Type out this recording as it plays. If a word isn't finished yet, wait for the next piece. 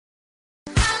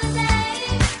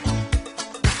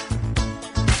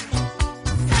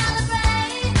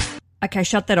Okay,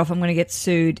 shut that off. I'm going to get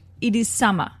sued. It is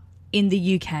summer in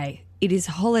the UK. It is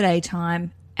holiday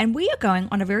time, and we are going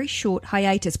on a very short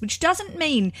hiatus, which doesn't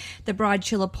mean the Bride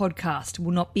Chiller podcast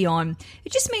will not be on.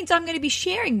 It just means I'm going to be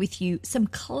sharing with you some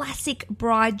classic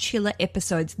Bride Chiller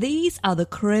episodes. These are the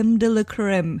creme de la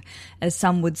creme, as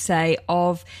some would say,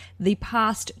 of the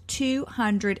past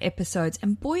 200 episodes.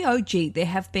 And boy, oh gee, there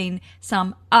have been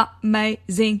some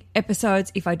amazing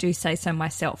episodes, if I do say so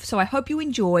myself. So I hope you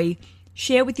enjoy.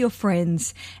 Share with your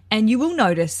friends, and you will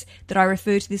notice that I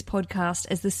refer to this podcast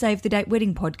as the Save the Date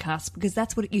Wedding Podcast because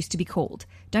that's what it used to be called.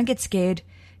 Don't get scared.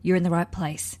 You're in the right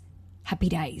place. Happy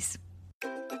days.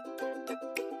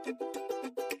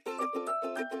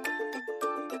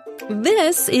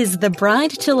 This is the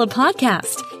Bride Chiller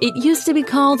Podcast. It used to be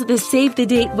called the Save the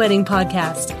Date Wedding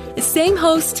Podcast. Same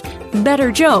host,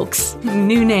 better jokes,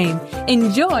 new name.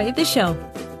 Enjoy the show.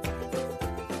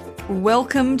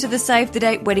 Welcome to the Save the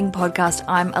Date Wedding Podcast.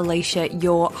 I'm Alicia,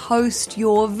 your host,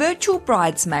 your virtual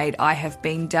bridesmaid, I have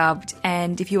been dubbed.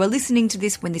 And if you are listening to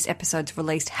this when this episode's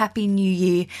released, Happy New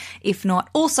Year. If not,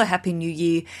 also Happy New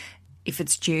Year. If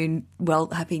it's June, well,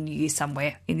 Happy New Year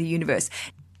somewhere in the universe.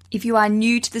 If you are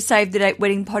new to the Save the Date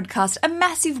Wedding Podcast, a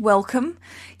massive welcome.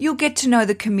 You'll get to know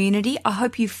the community. I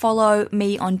hope you follow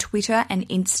me on Twitter and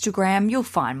Instagram. You'll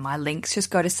find my links.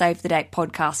 Just go to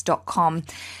savethedatepodcast.com.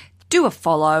 Do a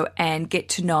follow and get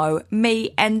to know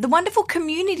me and the wonderful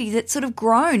community that's sort of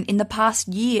grown in the past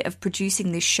year of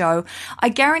producing this show. I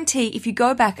guarantee if you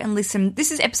go back and listen,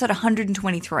 this is episode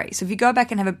 123. So if you go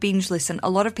back and have a binge listen, a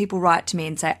lot of people write to me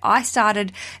and say, I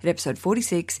started at episode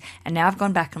 46 and now I've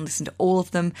gone back and listened to all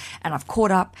of them and I've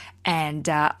caught up, and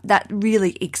that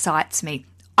really excites me.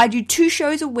 I do 2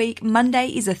 shows a week. Monday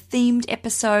is a themed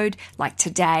episode like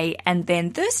today, and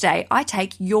then Thursday I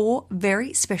take your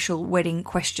very special wedding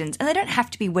questions, and they don't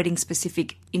have to be wedding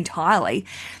specific entirely.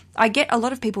 I get a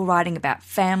lot of people writing about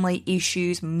family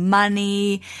issues,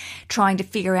 money, trying to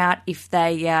figure out if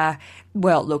they,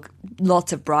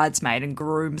 lots of bridesmaid and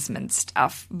groomsmen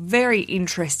stuff. Very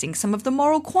interesting. Some of the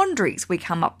moral quandaries we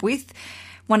come up with.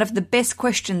 One of the best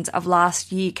questions of last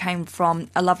year came from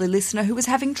a lovely listener who was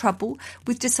having trouble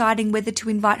with deciding whether to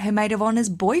invite her maid of honour's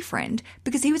boyfriend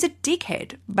because he was a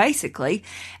dickhead, basically.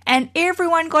 And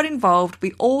everyone got involved.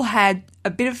 We all had a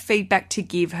bit of feedback to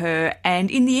give her.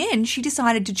 And in the end, she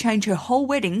decided to change her whole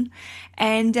wedding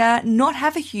and not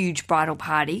have a huge bridal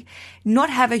party, not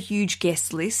have a huge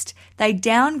guest list. They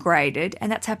downgraded, and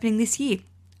that's happening this year.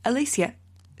 Alicia,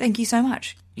 thank you so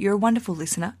much. You're a wonderful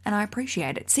listener, and I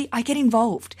appreciate it. See, I get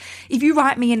involved. If you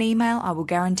write me an email, I will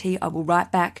guarantee I will write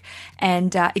back.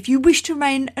 And if you wish to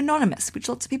remain anonymous, which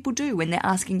lots of people do when they're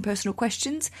asking personal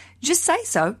questions, just say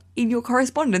so in your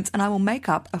correspondence, and I will make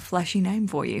up a flashy name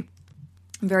for you.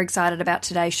 I'm very excited about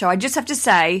today's show. I just have to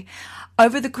say,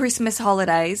 over the Christmas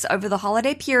holidays, over the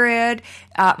holiday period,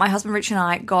 my husband Rich and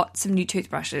I got some new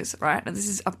toothbrushes, right? And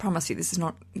I promise you, this is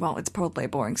not, well, it's probably a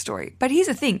boring story. But here's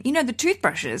the thing, the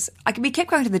toothbrushes, we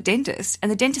kept going to the dentist, and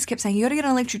the dentist kept saying, you got to get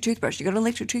an electric toothbrush, you got an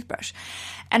electric toothbrush.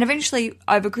 And eventually,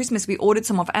 over Christmas, we ordered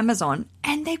some off Amazon,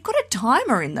 and they've got a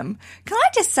timer in them. Can I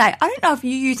just say, I don't know if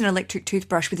you use an electric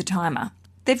toothbrush with a timer.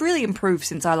 They've really improved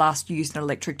since I last used an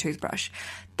electric toothbrush.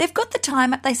 They've got the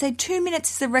timer. They say 2 minutes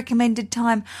is the recommended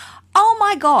time. Oh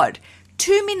my God,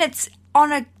 2 minutes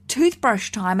on a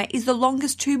toothbrush timer is the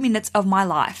longest 2 minutes of my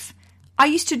life. I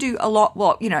used to do a lot,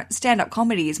 stand-up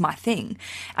comedy is my thing.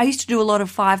 I used to do a lot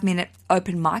of 5-minute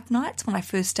open mic nights when I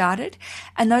first started,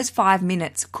 and those 5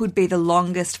 minutes could be the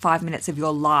longest 5 minutes of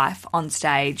your life on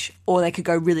stage, or they could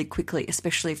go really quickly,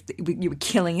 especially if you were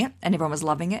killing it and everyone was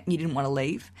loving it and you didn't want to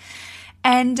leave.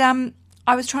 And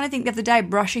I was trying to think the other day,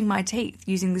 brushing my teeth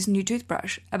using this new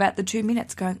toothbrush, about the 2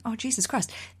 minutes, going, oh, Jesus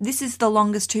Christ, this is the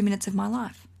longest 2 minutes of my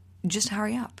life. Just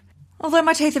hurry up. Although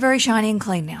my teeth are very shiny and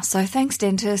clean now, so thanks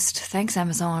dentist, thanks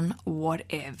Amazon,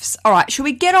 whatevs. All right, shall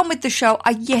we get on with the show?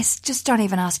 Yes, just don't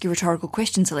even ask your rhetorical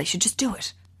questions, Alicia, just do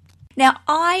it. Now,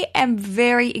 I am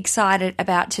very excited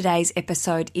about today's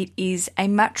episode. It is a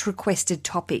much requested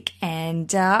topic,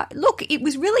 and look, it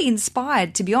was really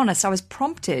inspired, to be honest. I was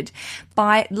prompted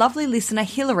by lovely listener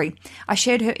Hillary. I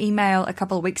shared her email a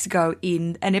couple of weeks ago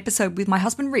in an episode with my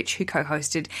husband Rich, who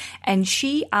co-hosted, and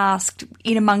she asked,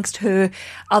 in amongst her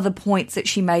other points that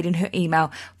she made in her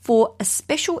email, for a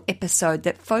special episode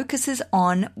that focuses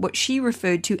on what she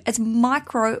referred to as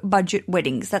micro-budget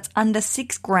weddings. That's under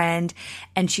 $6,000.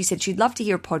 And she said she'd love to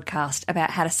hear a podcast about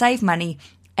how to save money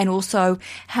and also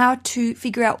how to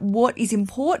figure out what is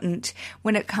important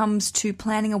when it comes to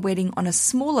planning a wedding on a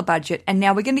smaller budget. And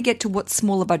now we're going to get to what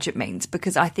smaller budget means,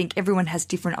 because I think everyone has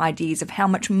different ideas of how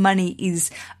much money is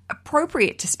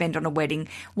appropriate to spend on a wedding,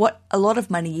 what a lot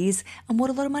of money is and what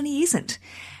a lot of money isn't.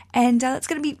 And that's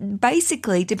going to be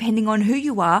basically depending on who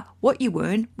you are, what you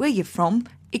earn, where you're from.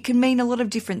 It can mean a lot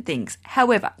of different things.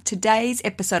 However, today's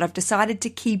episode, I've decided to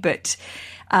keep it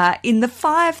in the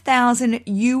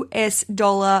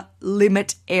 $5,000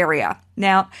 limit area.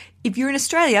 Now, if you're in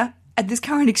Australia, at this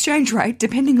current exchange rate,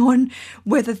 depending on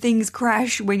whether things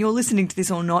crash when you're listening to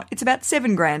this or not, it's about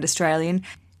 $7,000 Australian,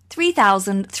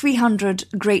 3,300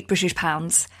 Great British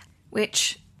Pounds,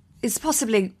 which is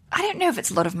possibly, I don't know if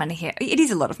it's a lot of money here. It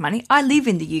is a lot of money. I live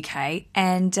in the UK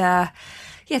and,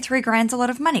 $3,000's a lot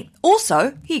of money.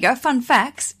 Also, here you go, fun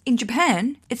facts. In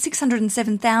Japan, it's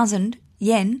 607,000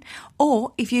 yen,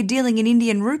 or if you're dealing in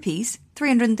Indian rupees,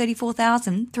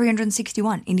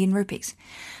 334,361 Indian rupees.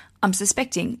 I'm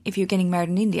suspecting if you're getting married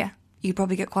in India, you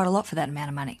probably get quite a lot for that amount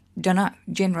of money. Don't know,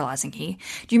 generalising here.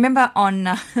 Do you remember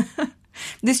on...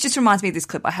 this just reminds me of this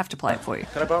clip. I have to play it for you.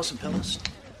 Can I borrow some pillows?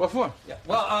 What for? Yeah.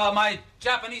 Well, my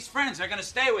Japanese friends are going to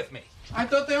stay with me. I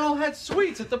thought they all had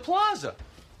suites at the plaza.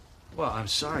 Well, I'm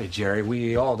sorry, Jerry.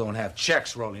 We all don't have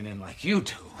checks rolling in like you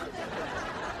do.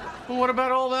 Well, what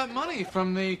about all that money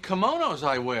from the kimonos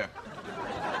I wear?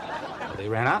 Well, they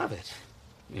ran out of it.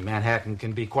 Manhattan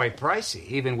can be quite pricey,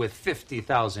 even with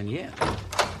 50,000 yen.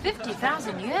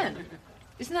 50,000 yen?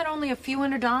 Isn't that only a few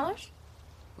 $100s? Well,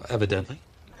 evidently.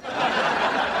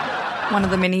 One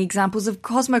of the many examples of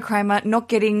Cosmo Kramer not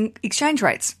getting exchange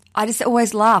rates. I just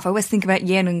always laugh. I always think about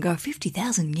yen and go,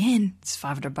 50,000 yen? It's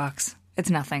 $500. It's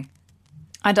nothing.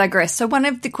 I digress. So one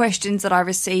of the questions that I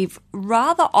receive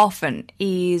rather often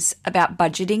is about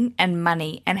budgeting and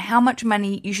money and how much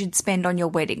money you should spend on your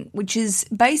wedding, which is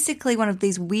basically one of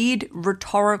these weird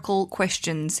rhetorical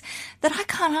questions that I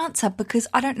can't answer because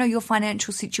I don't know your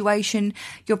financial situation,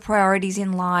 your priorities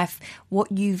in life,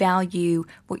 what you value,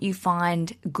 what you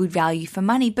find good value for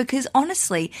money. Because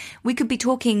honestly, we could be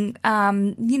talking,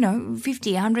 $50,000,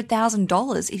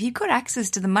 $100,000. If you've got access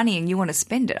to the money and you want to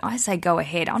spend it, I say go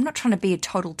ahead. I'm not trying to be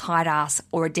a total tight ass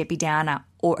or a Debbie Downer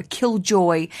or a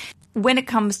killjoy when it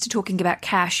comes to talking about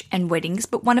cash and weddings.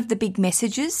 But one of the big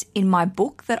messages in my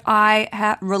book that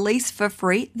I release for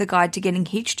free, The Guide to Getting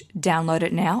Hitched, download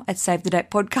it now at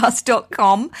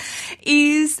savethedatepodcast.com,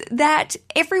 is that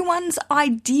everyone's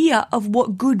idea of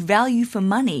what good value for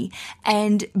money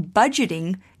and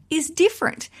budgeting is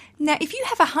different. Now, if you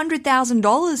have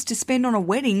 $100,000 to spend on a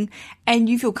wedding and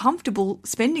you feel comfortable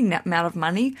spending that amount of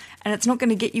money and it's not going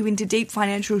to get you into deep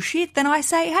financial shit, then I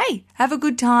say, hey, have a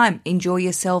good time, enjoy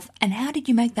yourself. And how did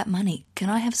you make that money? Can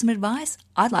I have some advice?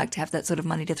 I'd like to have that sort of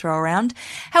money to throw around.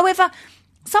 However,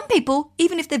 some people,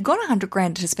 even if they've got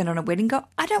 $100,000 to spend on a wedding, go,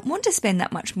 I don't want to spend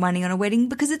that much money on a wedding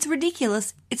because it's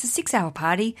ridiculous. It's a 6-hour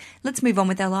party. Let's move on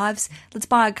with our lives. Let's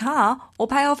buy a car or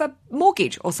pay off a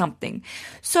mortgage or something.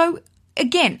 So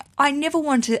again, I never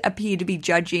want to appear to be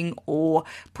judging or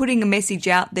putting a message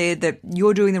out there that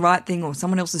you're doing the right thing or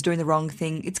someone else is doing the wrong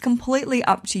thing. It's completely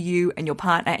up to you and your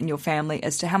partner and your family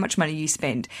as to how much money you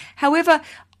spend. However,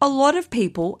 a lot of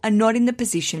people are not in the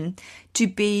position to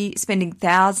be spending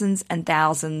thousands and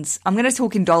thousands. I'm going to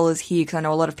talk in dollars here because I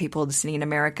know a lot of people are listening in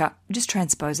America. Just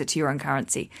transpose it to your own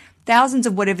currency. Thousands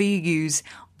of whatever you use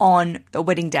on the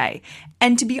wedding day.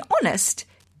 And to be honest,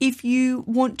 if you're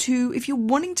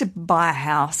wanting to buy a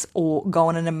house or go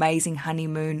on an amazing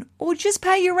honeymoon or just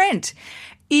pay your rent,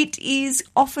 it is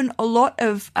often a lot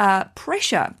of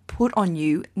pressure put on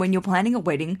you when you're planning a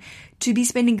wedding to be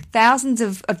spending thousands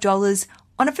of dollars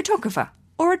on a photographer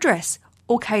or a dress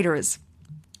or caterers.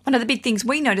 One of the big things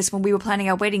we noticed when we were planning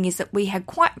our wedding is that we had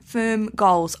quite firm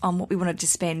goals on what we wanted to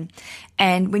spend.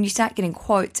 And when you start getting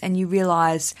quotes and you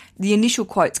realize the initial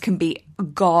quotes can be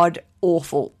god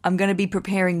awful. I'm going to be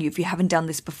preparing you if you haven't done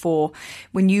this before.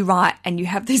 When you write and you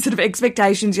have these sort of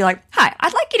expectations, you're like, hi,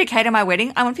 I'd like you to cater my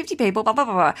wedding. I want 50 people, blah, blah,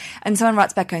 blah, blah. And someone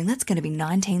writes back going, that's going to be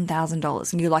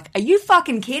 $19,000. And you're like, are you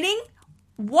fucking kidding?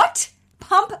 What?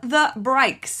 Pump the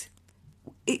brakes.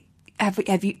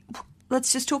 Have you,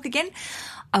 let's just talk again.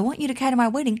 I want you to cater my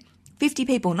wedding, 50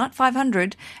 people, not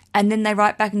 500. And then they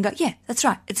write back and go, yeah, that's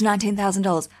right. It's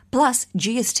 $19,000 plus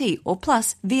GST or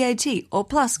plus VAT or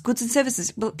plus goods and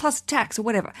services plus tax or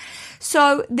whatever.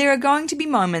 So there are going to be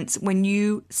moments when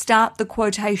you start the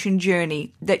quotation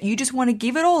journey that you just want to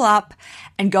give it all up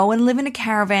and go and live in a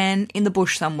caravan in the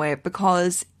bush somewhere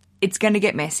because it's going to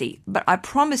get messy, but I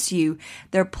promise you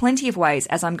there are plenty of ways,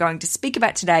 as I'm going to speak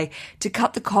about today, to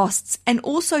cut the costs and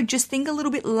also just think a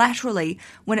little bit laterally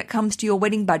when it comes to your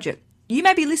wedding budget. You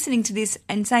may be listening to this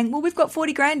and saying, well, we've got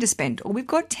 40 grand to spend, or we've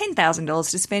got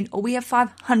 $10,000 to spend, or we have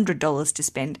 $500 to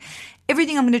spend.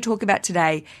 Everything I'm going to talk about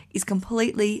today is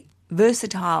completely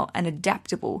versatile and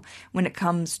adaptable when it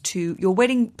comes to your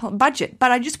wedding budget.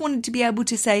 But I just wanted to be able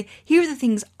to say, here are the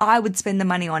things I would spend the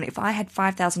money on if I had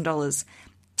 $5,000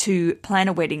 to plan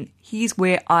a wedding. Here's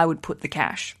where I would put the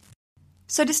cash.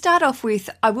 So to start off with,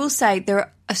 I will say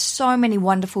there are so many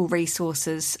wonderful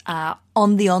resources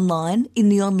in the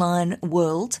online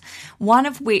world, one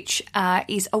of which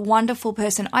is a wonderful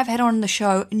person I've had on the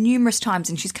show numerous times,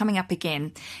 and she's coming up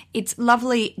again. It's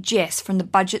lovely Jess from The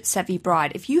Budget Savvy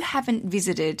Bride. If you haven't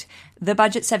visited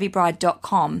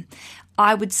thebudgetsavvybride.com,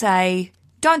 I would say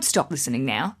don't stop listening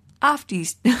now. After you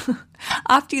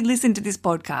listen to this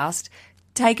podcast,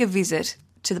 take a visit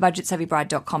to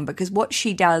thebudgetsavvybride.com, because what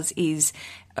she does is,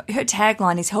 her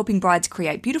tagline is helping brides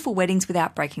create beautiful weddings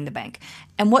without breaking the bank.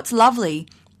 And what's lovely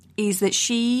is that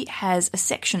she has a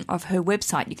section of her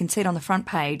website, you can see it on the front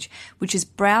page, which is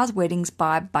Browse Weddings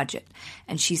by Budget.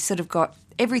 And she's sort of got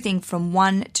everything from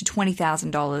 $1,000 to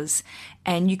 $20,000,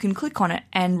 and you can click on it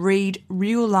and read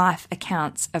real life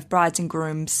accounts of brides and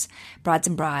grooms, brides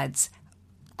and brides,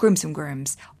 grooms and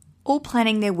grooms, all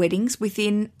planning their weddings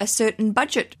within a certain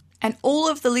budget. And all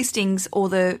of the listings or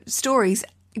the stories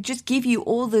just give you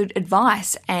all the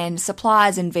advice and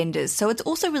suppliers and vendors. So it's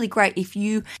also really great if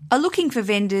you are looking for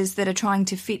vendors that are trying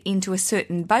to fit into a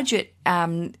certain budget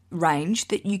range,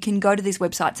 that you can go to these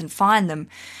websites and find them.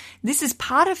 This is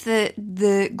part of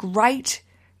the great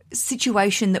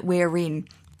situation that we're in.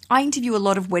 I interview a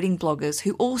lot of wedding bloggers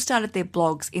who all started their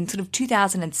blogs in sort of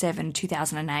 2007,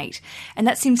 2008. And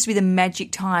that seems to be the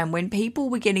magic time when people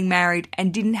were getting married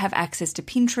and didn't have access to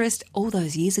Pinterest all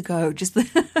those years ago. Do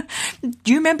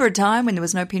you remember a time when there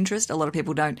was no Pinterest? A lot of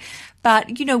people don't.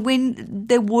 But, when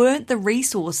there weren't the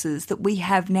resources that we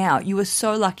have now, you were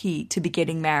so lucky to be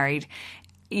getting married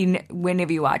in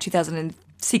whenever you are,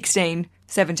 2016,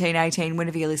 17, 18,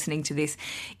 whenever you're listening to this.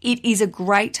 It is a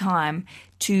great time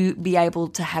to be able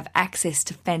to have access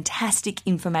to fantastic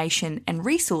information and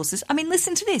resources. I mean,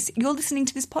 listen to this. You're listening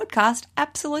to this podcast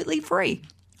absolutely free.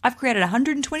 I've created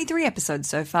 123 episodes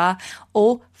so far,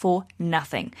 all for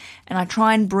nothing. And I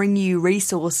try and bring you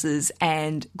resources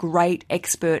and great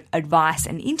expert advice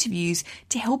and interviews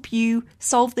to help you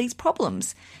solve these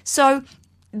problems. So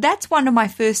that's one of my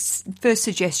first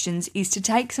suggestions, is to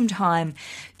take some time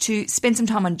to spend some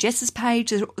time on Jess's page.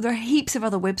 There are heaps of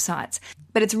other websites,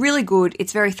 but it's really good.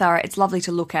 It's very thorough. It's lovely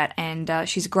to look at, and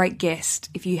she's a great guest.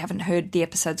 If you haven't heard the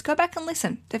episodes, go back and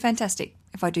listen. They're fantastic,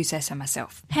 if I do say so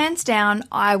myself. Hands down,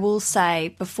 I will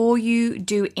say, before you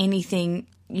do anything,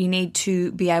 you need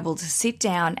to be able to sit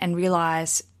down and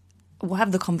realize, we'll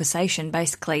have the conversation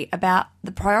basically about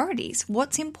the priorities.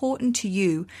 What's important to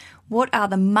you? What are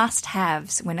the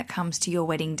must-haves when it comes to your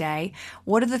wedding day?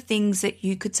 What are the things that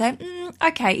you could say,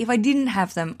 okay, if I didn't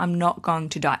have them, I'm not going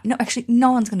to die. No, actually,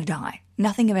 no one's going to die.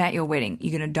 Nothing about your wedding.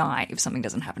 You're going to die if something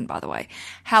doesn't happen, by the way.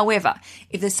 However,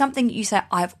 if there's something you say,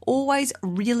 I've always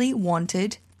really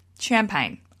wanted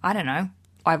champagne. I don't know.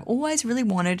 I've always really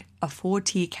wanted a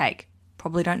 4-tier cake.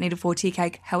 Probably don't need a 4-tier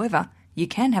cake. However, you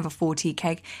can have a 4-tier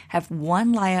cake, have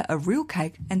 1 layer of real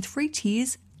cake and 3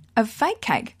 tiers of fake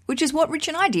cake, which is what Rich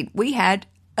and I did. We had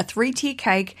a 3-tier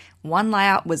cake. 1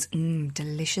 layer was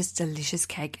delicious, delicious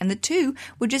cake. And the 2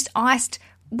 were just iced,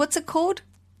 what's it called?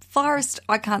 Forest,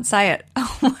 I can't say it.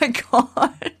 Oh my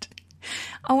God.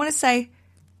 I want to say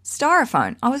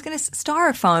styrofoam. I was going to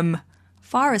styrofoam.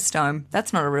 Firestone.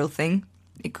 That's not a real thing.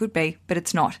 It could be, but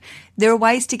it's not. There are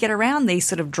ways to get around these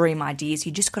sort of dream ideas.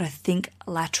 You just got to think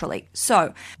laterally.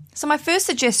 So my first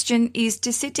suggestion is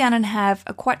to sit down and have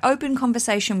a quite open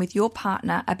conversation with your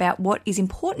partner about what is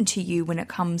important to you when it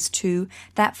comes to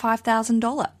that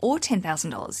 $5,000 or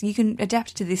 $10,000. You can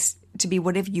adapt to this to be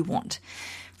whatever you want.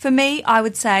 For me, I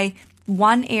would say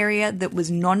one area that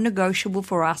was non-negotiable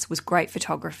for us was great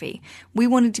photography. We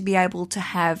wanted to be able to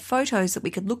have photos that we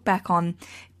could look back on,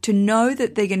 to know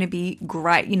that they're going to be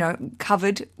great,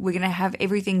 covered. We're going to have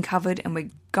everything covered, and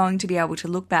we're going to be able to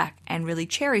look back and really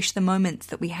cherish the moments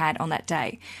that we had on that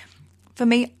day. For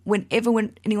me, when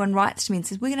anyone writes to me and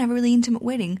says, we're going to have a really intimate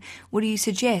wedding, what do you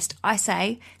suggest? I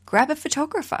say, grab a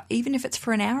photographer, even if it's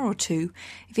for an hour or 2.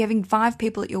 If you're having 5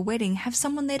 people at your wedding, have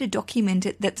someone there to document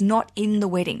it that's not in the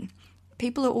wedding.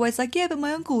 People are always like, yeah, but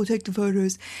my uncle will take the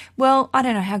photos. Well, I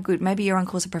don't know how good. Maybe your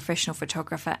uncle's a professional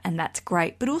photographer, and that's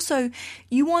great. But also,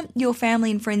 you want your family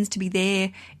and friends to be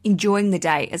there enjoying the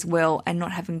day as well, and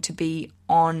not having to be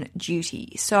on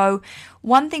duty. So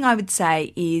one thing I would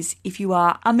say is if you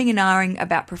are umming and ahhing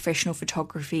about professional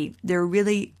photography, there are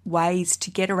really ways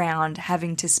to get around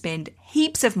having to spend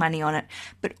heaps of money on it,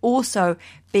 but also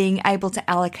being able to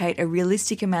allocate a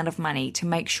realistic amount of money to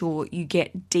make sure you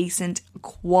get decent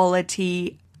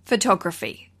quality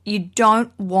photography. You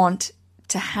don't want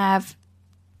to have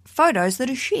photos that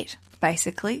are shit,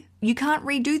 basically. You can't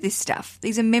redo this stuff.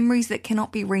 These are memories that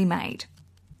cannot be remade.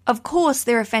 Of course,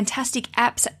 there are fantastic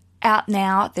apps out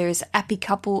now. There's Appy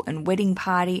Couple and Wedding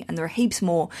Party, and there are heaps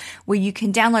more where you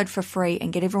can download for free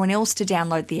and get everyone else to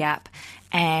download the app.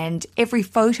 And every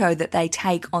photo that they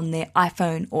take on their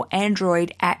iPhone or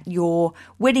Android at your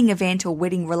wedding event or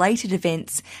wedding-related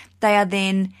events, they are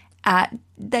then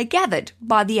they're gathered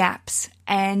by the apps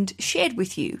and shared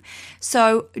with you.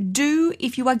 So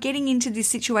if you are getting into this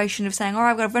situation of saying, all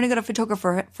right, I've only got a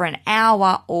photographer for an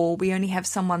hour, or we only have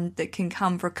someone that can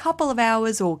come for a couple of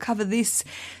hours or cover this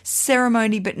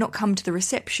ceremony but not come to the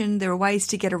reception, there are ways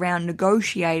to get around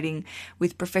negotiating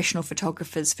with professional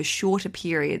photographers for shorter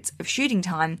periods of shooting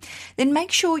time. Then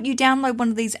make sure you download one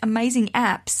of these amazing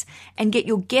apps and get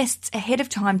your guests ahead of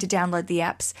time to download the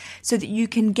apps so that you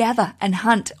can gather and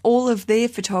hunt all of their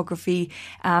photography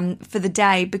for the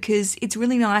day, because it's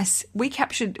really nice. We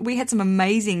had some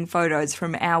amazing photos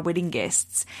from our wedding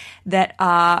guests that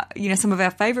are, some of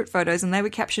our favorite photos, and they were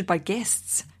captured by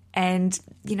guests. And,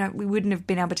 we wouldn't have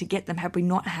been able to get them had we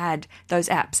not had those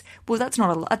apps. Well, that's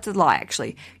a lie,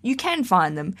 actually. You can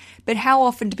find them, but how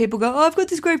often do people go, oh, I've got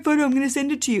this great photo, I'm going to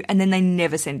send it to you, and then they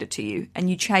never send it to you, and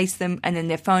you chase them, and then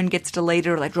their phone gets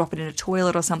deleted, or they drop it in a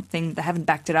toilet or something, they haven't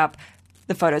backed it up,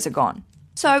 the photos are gone.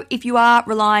 So if you are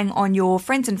relying on your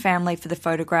friends and family for the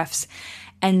photographs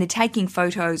and they're taking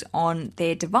photos on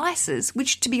their devices,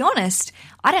 which, to be honest,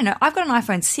 I don't know, I've got an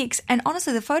iPhone 6, and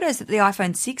honestly the photos that the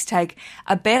iPhone 6 take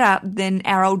are better than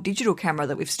our old digital camera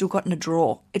that we've still got in a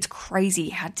drawer. It's crazy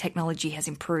how technology has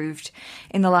improved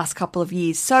in the last couple of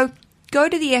years. So go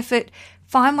to the effort,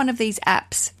 find one of these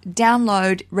apps,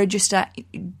 download, register,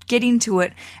 get into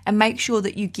it, and make sure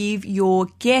that you give your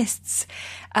guests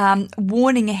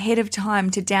warning ahead of time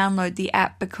to download the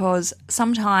app, because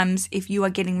sometimes if you are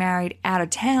getting married out of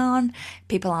town,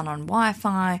 people aren't on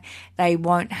Wi-Fi, they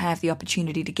won't have the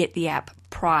opportunity to get the app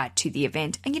prior to the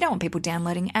event, and you don't want people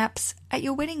downloading apps at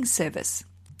your wedding service.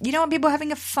 You don't want people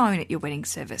having a phone at your wedding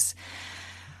service.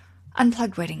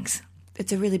 Unplugged weddings.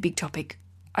 It's a really big topic.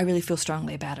 I really feel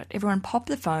strongly about it. Everyone pop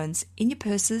the phones in your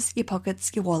purses, your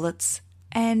pockets, your wallets,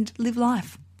 and live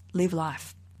life. Live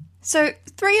life. So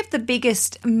 3 of the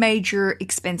biggest major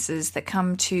expenses that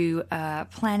come to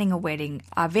planning a wedding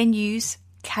are venues,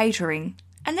 catering,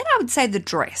 and then I would say the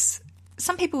dress.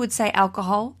 Some people would say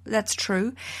alcohol. That's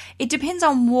true. It depends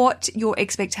on what your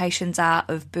expectations are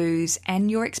of booze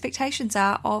and your expectations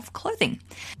are of clothing.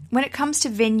 When it comes to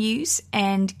venues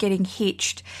and getting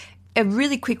hitched, a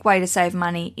really quick way to save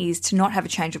money is to not have a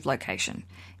change of location.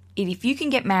 If you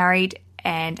can get married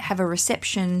and have a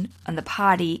reception and the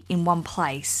party in one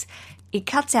place, it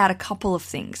cuts out a couple of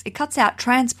things. It cuts out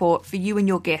transport for you and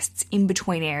your guests in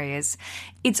between areas.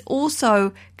 It's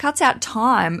also cuts out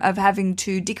time of having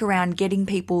to dick around getting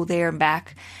people there and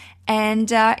back.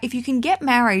 And if you can get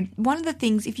married, one of the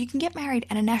things, if you can get married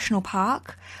at a national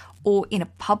park or in a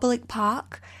public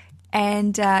park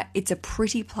and it's a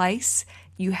pretty place,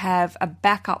 you have a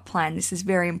backup plan. This is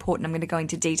very important. I'm going to go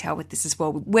into detail with this as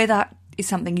well. Weather is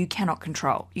something you cannot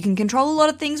control. You can control a lot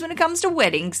of things when it comes to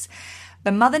weddings,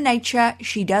 but Mother Nature,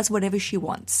 she does whatever she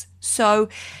wants. So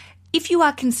if you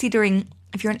are considering,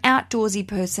 if you're an outdoorsy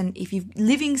person, if you're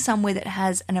living somewhere that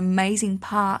has an amazing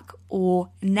park or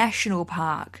national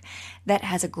park that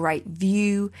has a great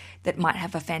view, that might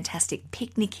have a fantastic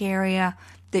picnic area,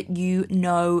 that you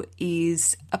know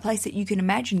is a place that you can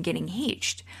imagine getting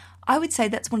hitched, I would say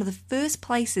that's one of the first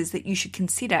places that you should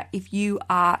consider if you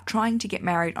are trying to get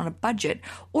married on a budget,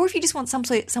 or if you just want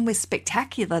somewhere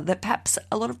spectacular that perhaps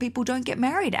a lot of people don't get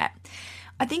married at.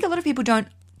 I think a lot of people don't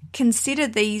consider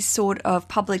these sort of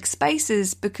public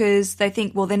spaces because they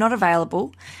think, well, they're not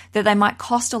available, that they might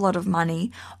cost a lot of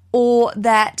money, or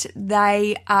that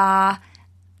they are,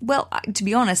 well, to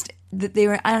be honest, that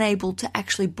they're unable to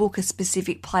actually book a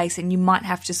specific place and you might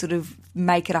have to sort of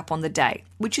make it up on the day,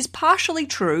 which is partially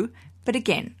true, but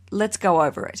again, let's go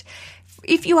over it.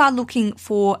 If you are looking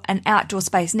for an outdoor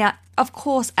space, now, of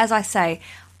course, as I say,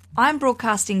 I'm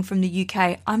broadcasting from the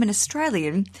UK, I'm an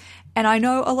Australian, and I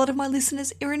know a lot of my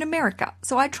listeners are in America,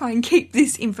 so I try and keep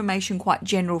this information quite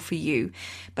general for you.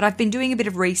 But I've been doing a bit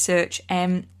of research,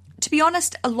 and to be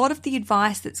honest, a lot of the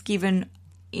advice that's given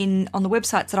on the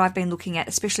websites that I've been looking at,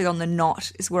 especially on the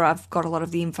Knot, is where I've got a lot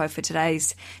of the info for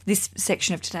this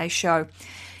section of today's show.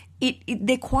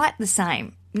 They're quite the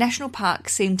same. National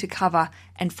parks seem to cover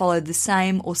and follow the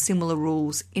same or similar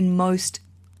rules in most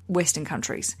Western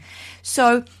countries.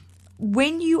 So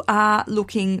when you are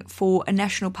looking for a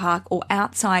national park or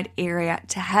outside area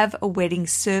to have a wedding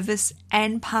service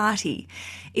and party,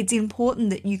 it's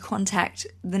important that you contact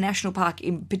the national park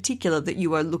in particular that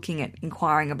you are looking at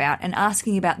inquiring about and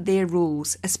asking about their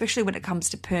rules, especially when it comes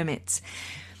to permits.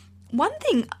 One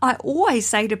thing I always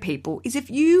say to people is if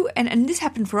you, and this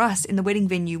happened for us in the wedding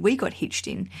venue we got hitched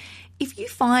in, if you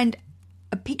find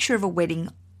a picture of a wedding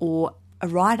or a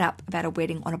write-up about a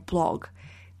wedding on a blog,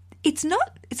 it's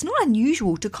not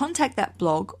unusual to contact that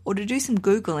blog or to do some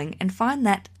Googling and find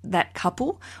that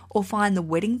couple or find the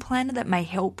wedding planner that may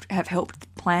have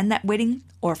helped plan that wedding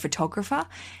or a photographer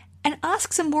and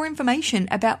ask some more information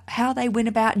about how they went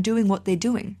about doing what they're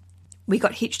doing. We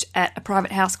got hitched at a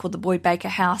private house called the Boyd Baker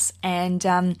House, and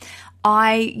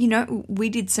we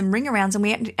did some ring-arounds, and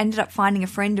we ended up finding a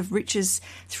friend of Rich's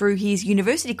through his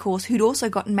university course who'd also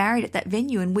gotten married at that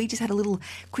venue, and we just had a little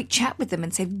quick chat with them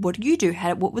and said, what do you do?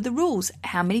 What were the rules?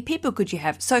 How many people could you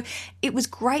have? So it was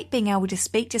great being able to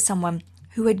speak to someone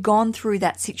who had gone through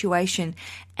that situation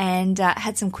and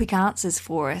had some quick answers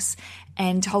for us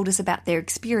and told us about their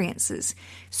experiences.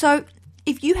 So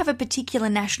if you have a particular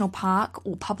national park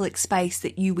or public space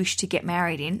that you wish to get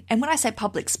married in, and when I say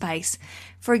public space,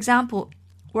 for example,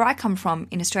 where I come from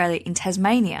in Australia, in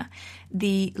Tasmania,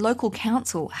 the local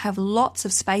council have lots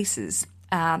of spaces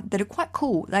that are quite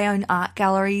cool. They own art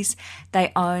galleries.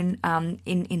 They own,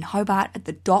 in Hobart, at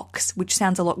the docks, which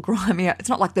sounds a lot grimier. It's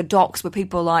not like the docks where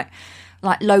people are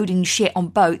like loading shit on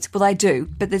boats. Well, they do,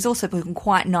 but there's also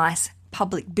quite nice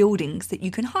public buildings that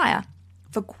you can hire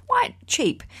for quite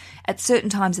cheap at certain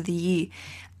times of the year.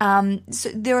 So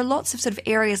there are lots of sort of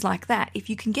areas like that. If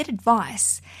you can get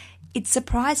advice, it's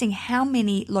surprising how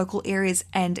many local areas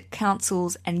and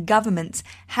councils and governments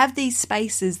have these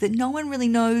spaces that no one really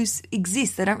knows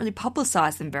exist. They don't really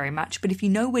publicise them very much, but if you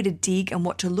know where to dig and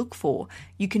what to look for,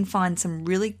 you can find some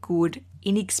really good,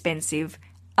 inexpensive,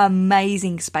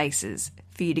 amazing spaces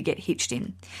for you to get hitched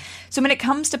in. So when it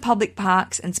comes to public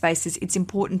parks and spaces, it's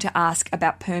important to ask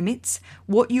about permits,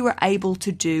 what you are able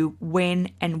to do, when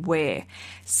and where.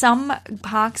 Some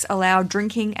parks allow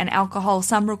drinking and alcohol.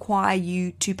 Some require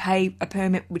you to pay a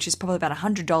permit, which is probably about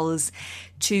 $100,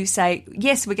 to say,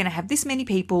 yes, we're going to have this many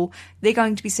people. They're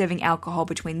going to be serving alcohol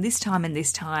between this time,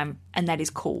 and that is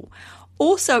cool.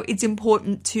 Also, it's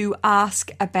important to ask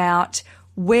about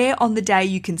where on the day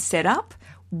you can set up,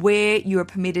 where you are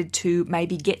permitted to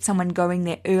maybe get someone going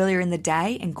there earlier in the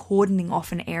day and cordoning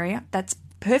off an area. That's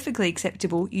perfectly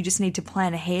acceptable. You just need to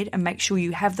plan ahead and make sure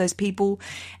you have those people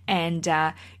and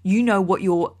you know what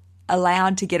you're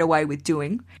allowed to get away with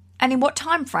doing. And in what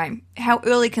time frame? How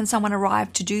early can someone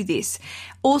arrive to do this?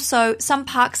 Also, some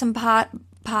parks will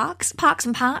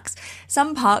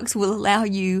allow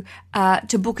you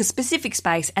to book a specific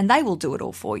space and they will do it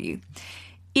all for you.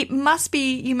 You must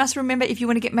remember, if you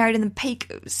want to get married in the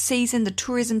peak season, the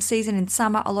tourism season in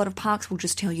summer, a lot of parks will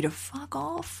just tell you to fuck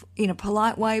off in a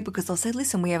polite way because they'll say,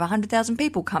 listen, we have 100,000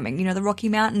 people coming. You know, the Rocky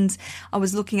Mountains, I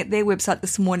was looking at their website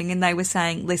this morning and they were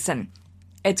saying, listen,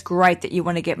 it's great that you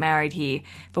want to get married here,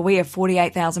 but we have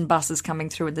 48,000 buses coming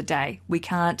through in the day. We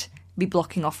can't be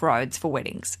blocking off roads for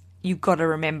weddings. You've got to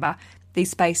remember these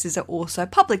spaces are also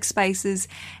public spaces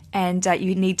and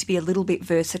you need to be a little bit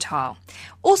versatile.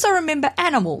 Also remember,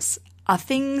 animals are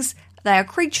things, they are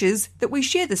creatures that we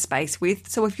share the space with.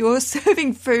 So if you're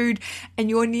serving food and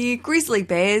you're near grizzly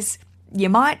bears, you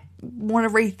might want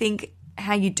to rethink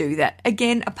how you do that.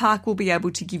 Again, a park will be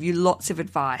able to give you lots of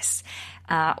advice.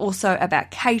 Also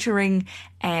about catering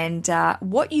and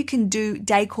what you can do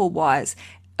decor-wise.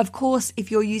 Of course,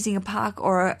 if you're using a park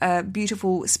or a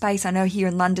beautiful space, I know here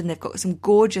in London they've got some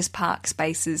gorgeous park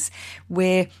spaces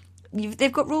where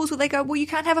they've got rules where they go, well, you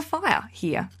can't have a fire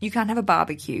here. You can't have a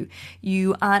barbecue.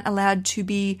 You aren't allowed to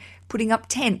be putting up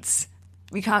tents.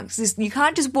 You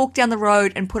can't just walk down the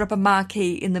road and put up a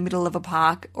marquee in the middle of a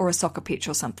park or a soccer pitch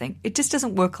or something. It just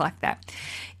doesn't work like that.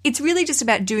 It's really just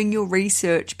about doing your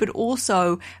research, but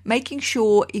also making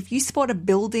sure if you spot a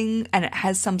building and it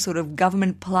has some sort of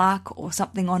government plaque or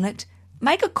something on it,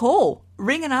 make a call,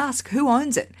 ring and ask who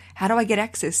owns it. How do I get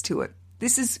access to it?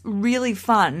 This is really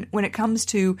fun when it comes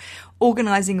to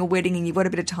organising a wedding and you've got a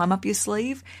bit of time up your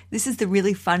sleeve. This is the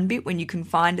really fun bit when you can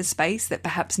find a space that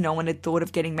perhaps no one had thought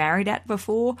of getting married at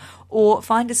before, or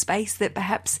find a space that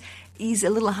perhaps is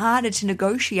a little harder to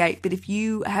negotiate, but if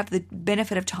you have the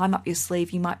benefit of time up your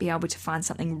sleeve, you might be able to find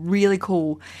something really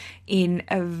cool in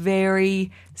a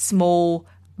very small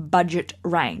budget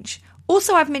range.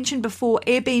 Also, I've mentioned before,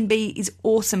 Airbnb is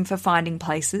awesome for finding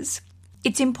places.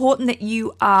 It's important that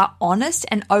you are honest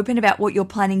and open about what you're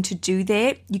planning to do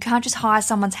there. You can't just hire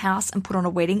someone's house and put on a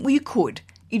wedding. Well, you could.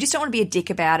 You just don't want to be a dick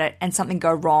about it and something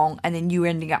go wrong and then you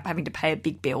ending up having to pay a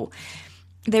big bill.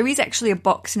 There is actually a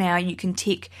box now you can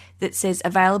tick that says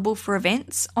available for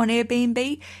events on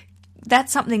Airbnb.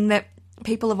 That's something that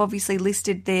people have obviously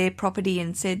listed their property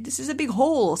and said, this is a big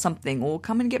hall or something, or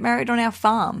come and get married on our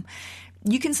farm.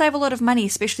 You can save a lot of money,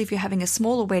 especially if you're having a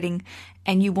smaller wedding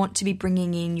and you want to be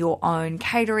bringing in your own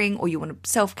catering or you want to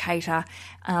self-cater.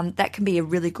 That can be a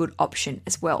really good option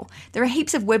as well. There are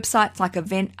heaps of websites like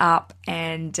EventUp,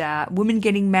 and Women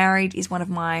Getting Married is one of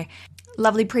my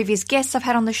lovely previous guests I've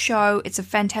had on the show. It's a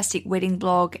fantastic wedding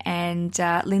blog, and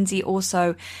Lindsay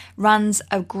also runs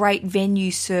a great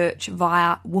venue search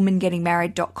via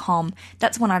womangettingmarried.com.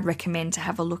 That's one I'd recommend to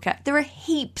have a look at. There are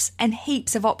heaps and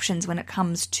heaps of options when it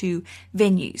comes to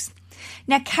venues.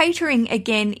 Now, catering,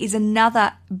 again, is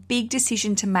another big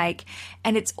decision to make,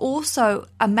 and it's also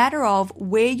a matter of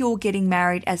where you're getting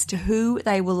married as to who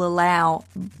they will allow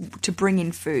to bring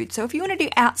in food. So if you want to do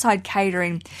outside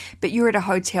catering, but you're at a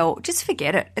hotel, just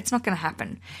forget it. It's not going to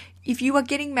happen. If you are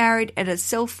getting married at a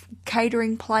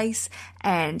self-catering place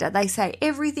and they say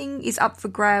everything is up for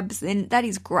grabs, then that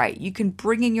is great. You can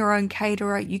bring in your own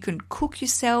caterer, you can cook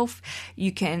yourself,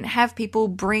 you can have people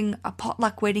bring a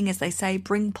potluck wedding, as they say,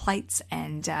 bring plates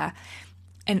and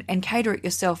cater it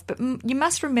yourself. But you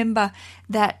must remember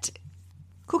that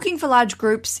cooking for large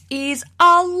groups is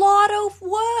a lot of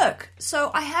work.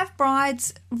 So I have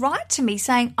brides write to me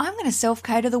saying, I'm going to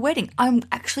self-cater the wedding. I'm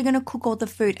actually going to cook all the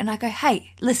food. And I go,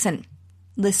 hey, listen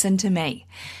to me.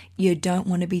 You don't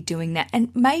want to be doing that.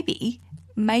 And maybe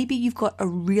you've got a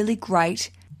really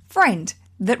great friend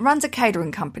that runs a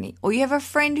catering company, or you have a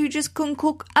friend who just can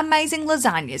cook amazing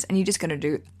lasagnas and you're just going to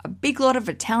do a big lot of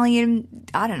Italian,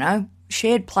 I don't know,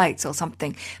 shared plates or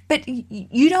something. But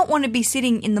you don't want to be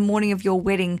sitting in the morning of your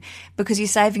wedding because you're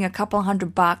saving a couple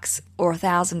 $100 or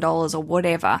 $1,000 or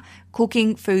whatever,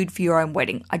 cooking food for your own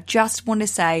wedding. I just want to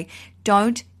say,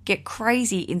 don't get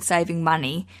crazy in saving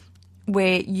money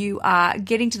where you are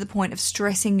getting to the point of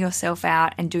stressing yourself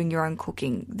out and doing your own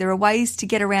cooking. There are ways to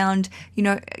get around,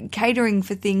 catering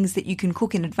for things that you can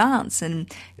cook in advance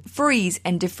and freeze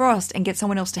and defrost and get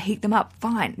someone else to heat them up.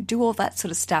 Fine, do all that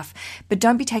sort of stuff. But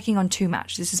don't be taking on too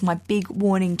much. This is my big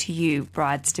warning to you,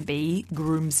 brides-to-be,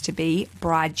 grooms-to-be,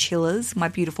 bride chillers, my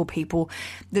beautiful people,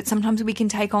 that sometimes we can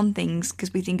take on things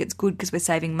because we think it's good because we're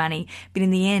saving money. But in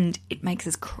the end, it makes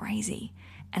us crazy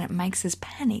and it makes us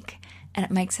panic. And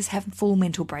it makes us have full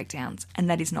mental breakdowns, and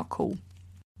that is not cool.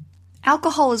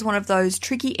 Alcohol is one of those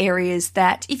tricky areas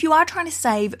that if you are trying to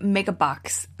save mega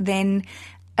bucks, then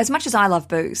as much as I love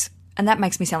booze, and that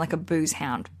makes me sound like a booze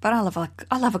hound, but I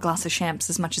love a glass of champs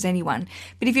as much as anyone.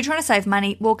 But if you're trying to save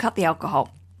money, well, cut the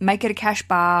alcohol. Make it a cash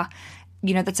bar.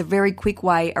 That's a very quick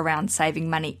way around saving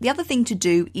money. The other thing to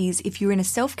do is if you're in a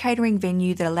self-catering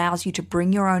venue that allows you to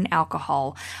bring your own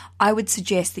alcohol, I would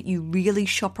suggest that you really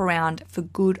shop around for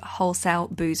good wholesale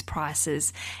booze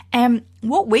prices. And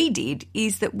what we did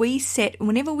is that we set,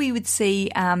 whenever we would see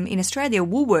in Australia,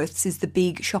 Woolworths is the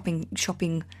big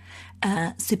shopping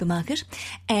supermarket,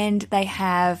 and they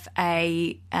have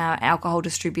a alcohol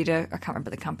distributor, I can't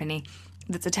remember the company,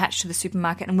 that's attached to the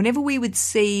supermarket. And whenever we would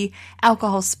see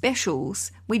alcohol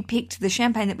specials, we'd picked the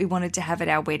champagne that we wanted to have at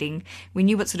our wedding. We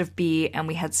knew what sort of beer, and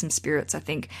we had some spirits, I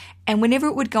think. And whenever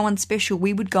it would go on special,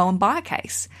 we would go and buy a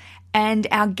case. And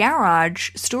our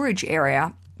garage storage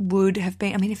area would have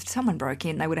been, if someone broke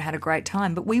in, they would have had a great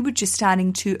time. But we were just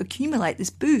starting to accumulate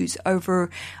this booze over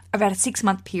about a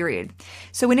 6-month period.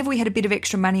 So whenever we had a bit of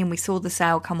extra money and we saw the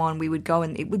sale come on, we would go,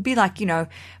 and it would be like,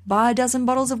 buy a dozen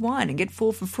bottles of wine and get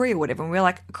 4 for free or whatever. And we were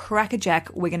like, crack-a-jack,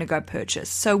 we're going to go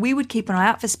purchase. So we would keep an eye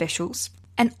out for specials.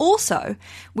 And also,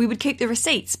 we would keep the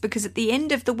receipts because at the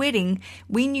end of the wedding,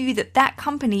 we knew that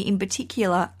company in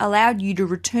particular allowed you to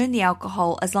return the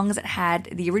alcohol as long as it had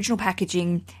the original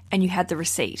packaging and you had the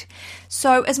receipt.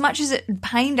 So as much as it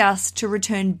pained us to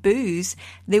return booze,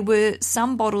 there were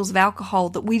some bottles of alcohol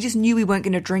that we just knew we weren't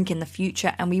going to drink in the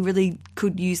future and we really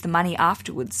could use the money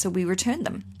afterwards, so we returned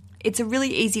them. It's a really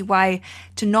easy way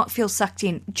to not feel sucked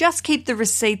in. Just keep the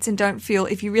receipts and don't feel,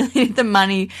 if you really need the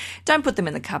money, don't put them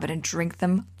in the cupboard and drink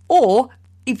them. Or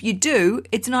if you do,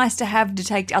 it's nice to have to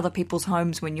take to other people's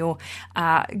homes when you're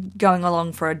going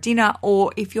along for a dinner,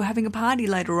 or if you're having a party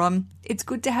later on, it's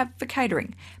good to have for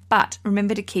catering. But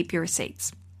remember to keep your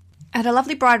receipts. I had a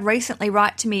lovely bride recently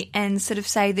write to me and sort of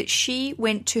say that she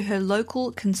went to her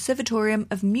local Conservatorium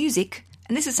of Music,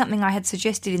 and this is something I had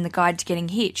suggested in the Guide to Getting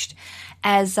Hitched,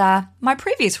 as my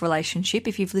previous relationship,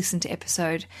 if you've listened to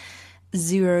episode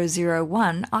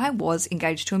 001, I was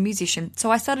engaged to a musician.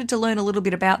 So I started to learn a little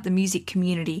bit about the music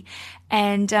community,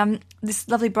 and this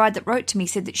lovely bride that wrote to me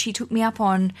said that she took me up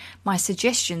on my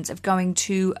suggestions of going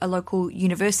to a local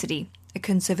university. A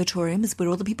conservatorium is where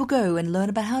all the people go and learn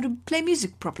about how to play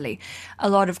music properly. A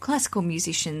lot of classical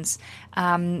musicians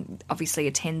obviously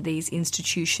attend these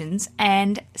institutions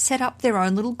and set up their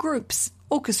own little groups,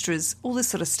 orchestras, all this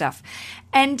sort of stuff.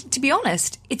 And to be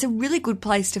honest, it's a really good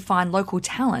place to find local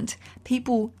talent.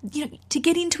 People, to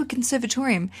get into a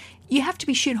conservatorium, you have to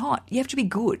be shit hot. You have to be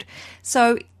good.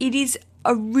 So it is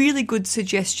a really good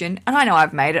suggestion, and I know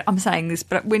I've made it, I'm saying this,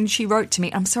 but when she wrote to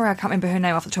me, I'm sorry I can't remember her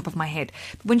name off the top of my head,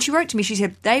 but when she wrote to me, she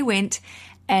said they went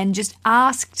and just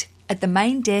asked at the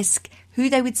main desk who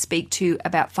they would speak to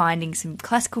about finding some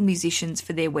classical musicians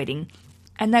for their wedding,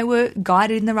 and they were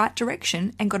guided in the right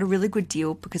direction and got a really good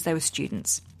deal because they were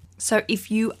students. So if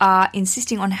you are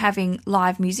insisting on having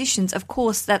live musicians, of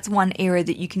course, that's one area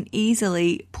that you can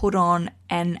easily put on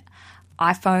an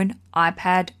iPhone,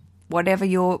 iPad, whatever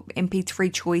your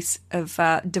MP3 choice of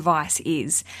device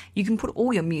is. You can put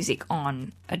all your music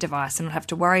on a device and not have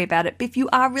to worry about it. But if you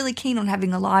are really keen on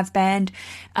having a live band,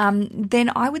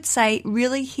 then I would say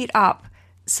really hit up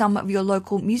some of your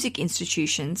local music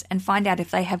institutions and find out if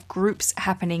they have groups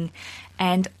happening.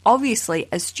 And obviously,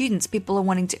 as students, people are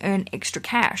wanting to earn extra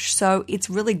cash. So it's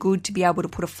really good to be able to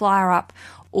put a flyer up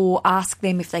or ask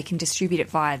them if they can distribute it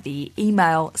via the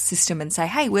email system and say,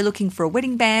 hey, we're looking for a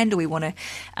wedding band, or we want a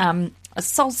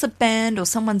salsa band, or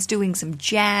someone's doing some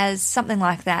jazz, something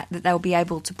like that, that they'll be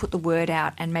able to put the word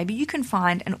out, and maybe you can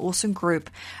find an awesome group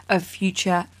of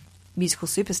future musical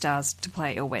superstars to play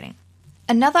at your wedding.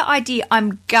 Another idea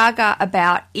I'm gaga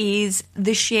about is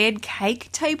the shared cake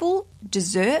table,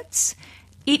 desserts.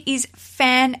 It is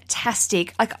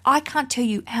fantastic. Like, I can't tell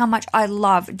you how much I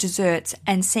love desserts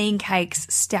and seeing cakes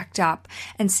stacked up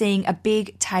and seeing a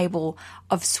big table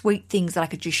of sweet things that I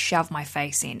could just shove my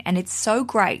face in. And it's so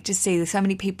great to see that so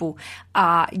many people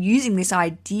are using this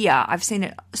idea. I've seen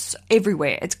it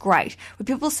everywhere. It's great. With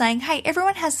people saying, hey,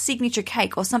 everyone has a signature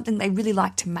cake or something they really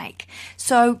like to make.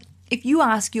 So if you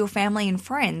ask your family and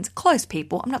friends, close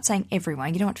people, I'm not saying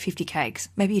everyone, you don't want 50 cakes,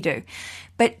 maybe you do,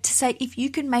 but to say if you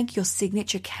can make your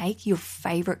signature cake, your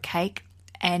favorite cake,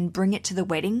 and bring it to the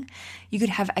wedding, you could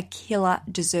have a killer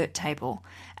dessert table.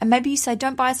 And maybe you say,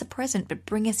 don't buy us a present, but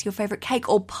bring us your favorite cake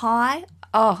or pie.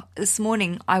 Oh, this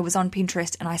morning I was on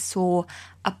Pinterest and I saw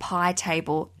a pie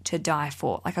table to die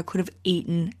for. Like, I could have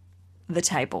eaten the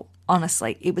table.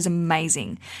 Honestly, it was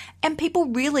amazing. And people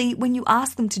really, when you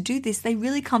ask them to do this, they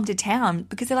really come to town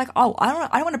because they're like, oh, I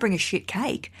don't want to bring a shit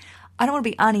cake. I don't want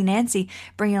to be Auntie Nancy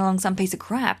bringing along some piece of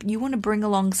crap. You want to bring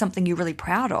along something you're really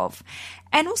proud of.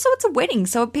 And also it's a wedding,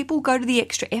 so if people go to the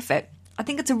extra effort, I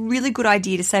think it's a really good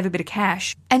idea to save a bit of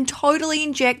cash and totally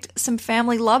inject some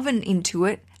family loving into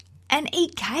it and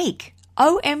eat cake.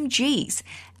 OMGs.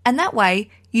 And that way,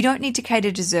 you don't need to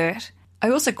cater dessert. I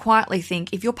also quietly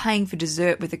think if you're paying for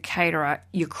dessert with a caterer,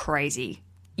 you're crazy.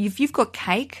 If you've got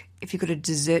cake, if you've got a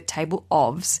dessert table,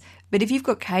 ovs, but if you've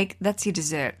got cake, that's your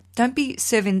dessert. Don't be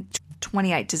serving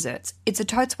 28 desserts. It's a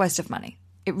totes waste of money.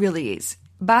 It really is.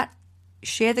 But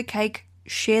share the cake,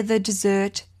 share the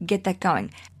dessert, get that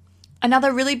going.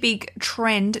 Another really big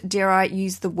trend, dare I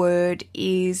use the word,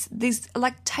 is these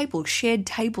like tables, shared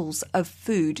tables of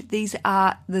food. These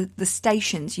are the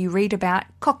stations you read about,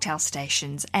 cocktail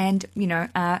stations and,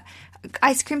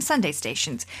 ice cream sundae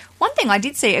stations. One thing I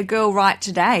did see a girl write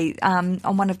today on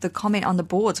one of the comment on the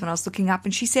boards when I was looking up,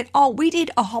 and she said, oh, we did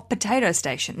a hot potato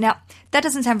station. Now, that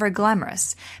doesn't sound very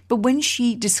glamorous, but when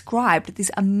she described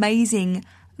this amazing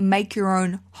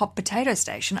make-your-own hot potato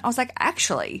station, I was like,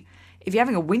 actually, if you're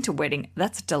having a winter wedding,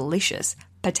 that's delicious.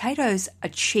 Potatoes are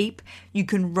cheap. You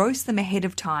can roast them ahead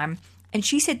of time. And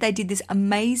she said they did this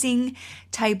amazing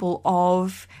table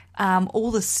of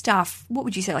all the stuff, what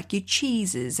would you say, like your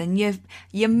cheeses and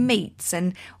your meats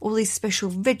and all these special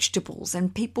vegetables.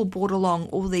 And people brought along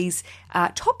all these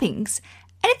toppings.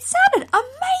 And it sounded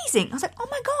amazing. I was like, oh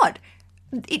my God.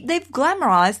 They've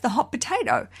glamorized the hot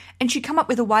potato, and she'd come up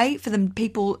with a way for them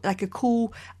people, like a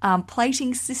cool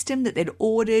plating system that they'd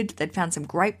ordered. They'd found some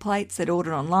great plates they'd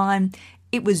ordered online.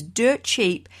 It was dirt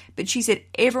cheap, but she said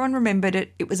everyone remembered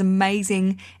it. It was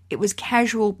amazing. It was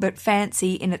casual but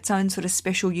fancy in its own sort of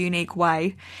special, unique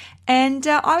way. And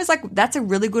I was like, that's a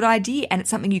really good idea, and it's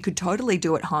something you could totally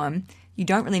do at home. You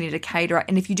don't really need a caterer.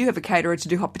 And if you do have a caterer to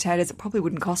do hot potatoes, it probably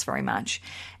wouldn't cost very much.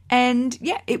 And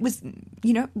yeah, it was,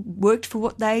 worked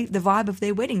for the vibe of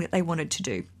their wedding that they wanted to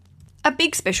do. A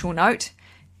big special note,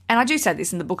 and I do say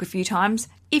this in the book a few times,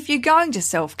 if you're going to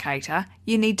self-cater,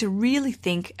 you need to really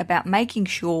think about making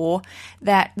sure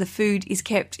that the food is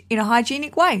kept in a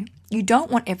hygienic way. You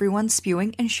don't want everyone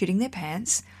spewing and shitting their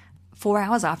pants 4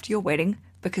 hours after your wedding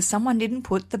because someone didn't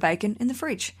put the bacon in the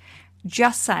fridge.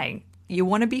 Just saying. You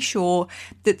want to be sure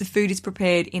that the food is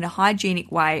prepared in a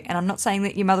hygienic way. And I'm not saying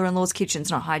that your mother-in-law's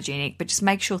kitchen's not hygienic, but just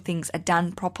make sure things are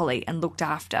done properly and looked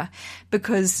after,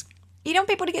 because you don't want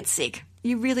people to get sick.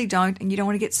 You really don't, and you don't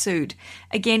want to get sued.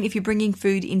 Again, if you're bringing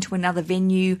food into another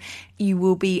venue, you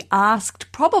will be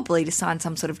asked probably to sign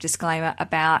some sort of disclaimer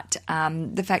about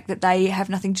the fact that they have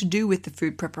nothing to do with the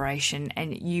food preparation,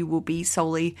 and you will be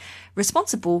solely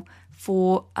responsible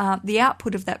for the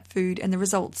output of that food and the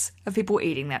results of people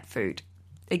eating that food.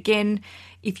 Again,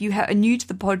 if you are new to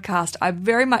the podcast, I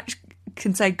very much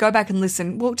can say go back and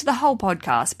listen, to the whole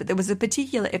podcast, but there was a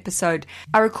particular episode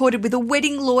I recorded with a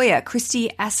wedding lawyer, Christy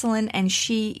Asselin, and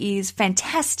she is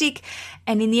fantastic.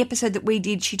 And in the episode that we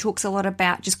did, she talks a lot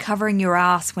about just covering your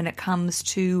ass when it comes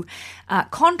to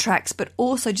contracts, but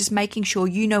also just making sure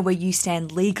you know where you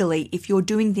stand legally if you're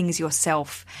doing things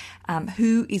yourself,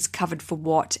 who is covered for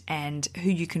what and who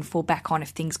you can fall back on if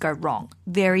things go wrong.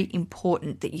 Very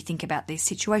important that you think about these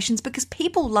situations, because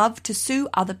people love to sue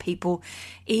other people,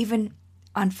 even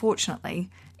unfortunately,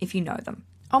 if you know them.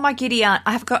 Oh my giddy aunt,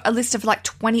 I have got a list of like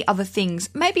 20 other things.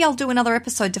 Maybe I'll do another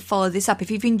episode to follow this up. If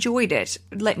you've enjoyed it,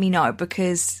 let me know,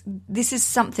 because this is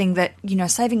something that,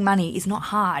 saving money is not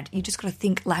hard. You just got to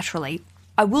think laterally.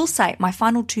 I will say my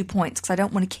final 2 points, because I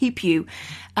don't want to keep you.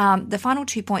 The final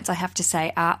 2 points I have to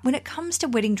say are, when it comes to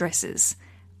wedding dresses,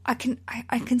 I can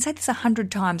say this 100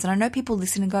 times, and I know people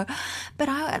listen and go, but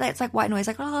it's like white noise,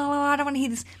 like, I don't want to hear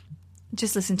this.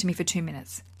 Just listen to me for 2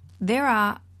 minutes. There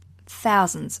are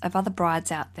thousands of other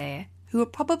brides out there who are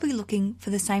probably looking for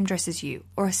the same dress as you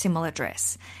or a similar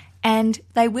dress. And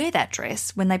they wear that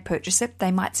dress when they purchase it.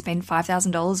 They might spend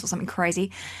 $5,000 or something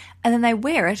crazy, and then they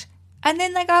wear it, and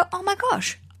then they go, oh my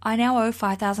gosh, I now owe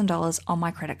 $5,000 on my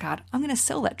credit card. I'm going to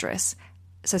sell that dress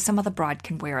so some other bride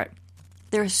can wear it.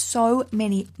 There are so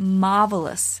many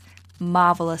marvelous,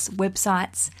 marvelous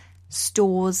websites,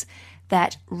 stores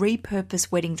that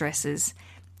repurpose wedding dresses,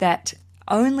 that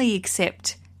only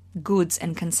accept goods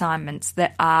and consignments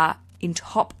that are in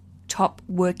top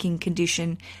working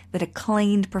condition, that are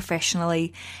cleaned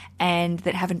professionally, and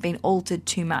that haven't been altered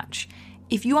too much.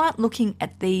 If you aren't looking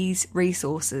at these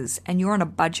resources and you're on a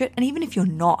budget, and even if you're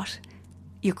not,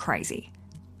 you're crazy.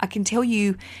 I can tell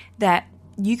you that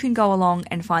you can go along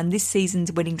and find this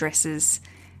season's wedding dresses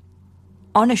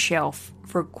on a shelf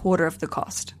for a quarter of the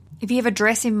cost. If you have a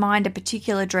dress in mind, a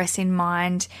particular dress in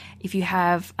mind, if you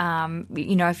have,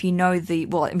 if you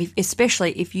know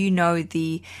especially if you know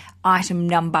the item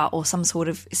number or some sort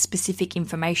of specific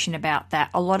information about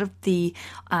that, a lot of the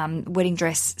wedding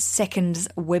dress seconds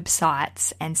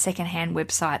websites and secondhand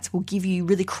websites will give you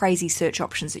really crazy search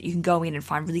options that you can go in and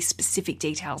find really specific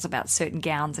details about certain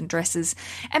gowns and dresses.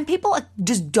 And people are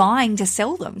just dying to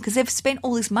sell them because they've spent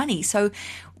all this money. So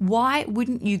why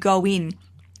wouldn't you go in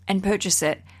and purchase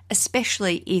it?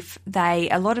 Especially if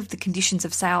a lot of the conditions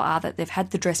of sale are that they've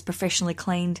had the dress professionally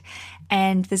cleaned,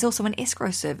 and there's also an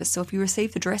escrow service. So if you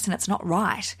receive the dress and it's not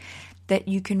right, that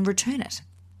you can return it.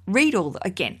 Read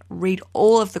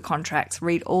all of the contracts,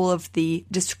 read all of the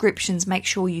descriptions, make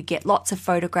sure you get lots of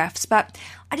photographs. But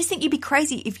I just think you'd be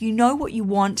crazy if you know what you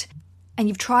want and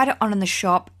you've tried it on in the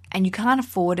shop and you can't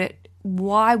afford it.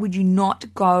 Why would you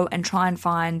not go and try and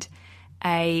find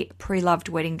a pre-loved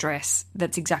wedding dress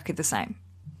that's exactly the same?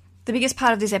 The biggest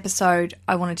part of this episode,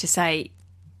 I wanted to say,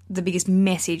 the biggest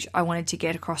message I wanted to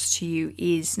get across to you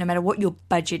is no matter what your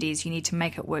budget is, you need to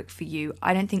make it work for you.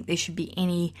 I don't think there should be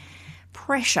any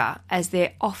pressure, as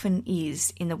there often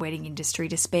is in the wedding industry,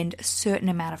 to spend a certain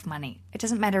amount of money. It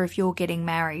doesn't matter if you're getting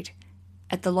married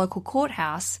at the local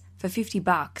courthouse for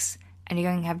 $50 and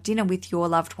you're going to have dinner with your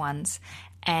loved ones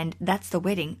and that's the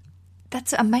wedding.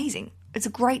 That's amazing. It's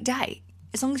a great day.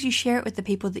 As long as you share it with the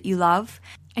people that you love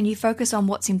and you focus on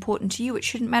what's important to you, it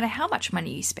shouldn't matter how much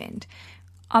money you spend.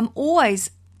 I'm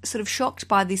always sort of shocked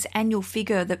by this annual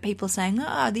figure that people are saying,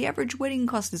 the average wedding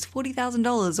cost is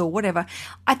 $40,000 or whatever.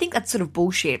 I think that's sort of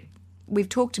bullshit. we've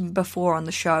talked before on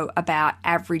the show about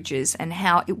averages and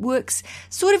how it works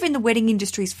sort of in the wedding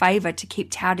industry's favour to keep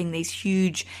touting these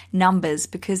huge numbers,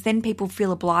 because then people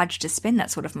feel obliged to spend that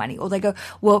sort of money. Or they go,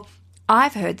 well,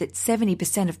 I've heard that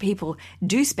 70% of people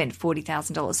do spend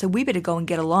 $40,000, so we better go and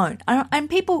get a loan. And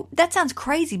people, that sounds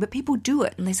crazy, but people do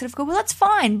it. And they sort of go, well, that's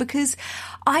fine, because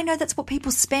I know that's what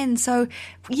people spend. So,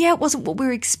 yeah, it wasn't what we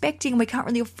were expecting and we can't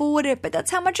really afford it, but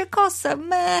that's how much it costs. So,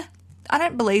 meh. I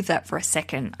don't believe that for a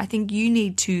second. I think you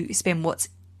need to spend what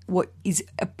is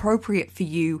appropriate for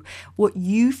you, what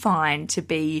you find to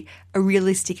be a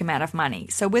realistic amount of money.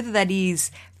 So whether that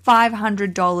is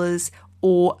 $500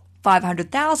 or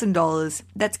 $500,000,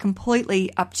 that's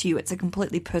completely up to you. It's a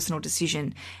completely personal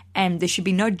decision, and there should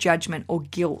be no judgment or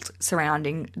guilt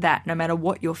surrounding that, no matter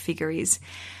what your figure is.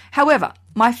 However,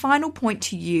 my final point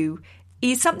to you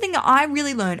is something that I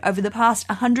really learned over the past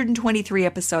 123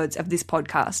 episodes of this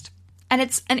podcast. And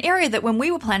it's an area that when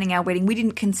we were planning our wedding, we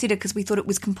didn't consider because we thought it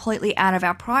was completely out of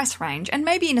our price range. And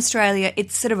maybe in Australia,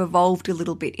 it's sort of evolved a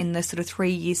little bit in the sort of 3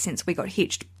 years since we got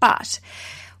hitched. But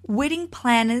wedding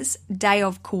planners, day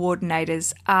of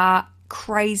coordinators are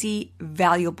crazy,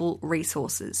 valuable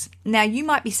resources. Now, you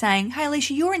might be saying, hey,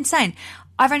 Alicia, you're insane.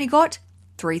 I've only got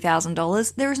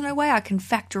 $3,000. There is no way I can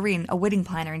factor in a wedding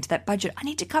planner into that budget. I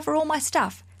need to cover all my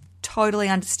stuff. Totally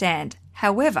understand.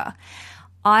 However,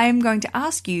 I'm going to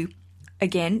ask you,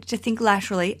 again, to think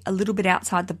laterally a little bit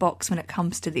outside the box when it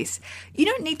comes to this. You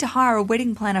don't need to hire a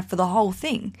wedding planner for the whole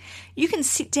thing. You can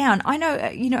sit down. I know,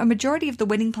 a majority of the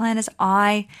wedding planners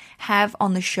I have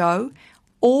on the show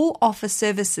all offer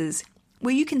services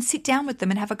where you can sit down with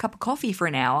them and have a cup of coffee for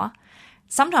an hour,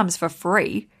 sometimes for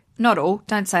free. Not all.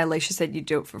 Don't say Alicia said you'd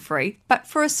do it for free. But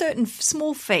for a certain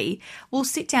small fee, we'll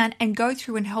sit down and go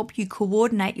through and help you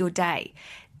coordinate your day.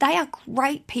 They are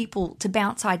great people to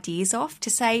bounce ideas off,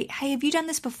 to say, hey, have you done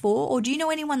this before? Or do you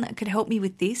know anyone that could help me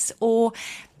with this? Or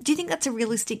do you think that's a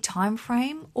realistic time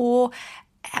frame? Or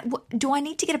do I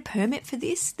need to get a permit for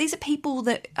this? These are people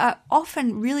that are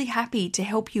often really happy to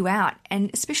help you out. And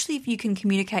especially if you can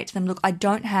communicate to them, look, I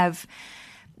don't have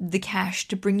the cash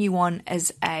to bring you on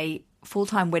as a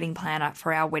full-time wedding planner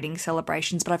for our wedding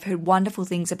celebrations, but I've heard wonderful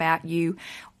things about you,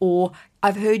 or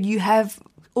I've heard you have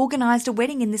organised a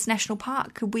wedding in this national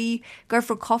park. Could we go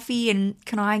for a coffee and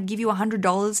can I give you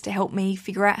 $100 to help me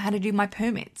figure out how to do my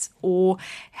permits? Or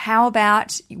how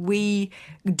about we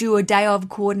do a day of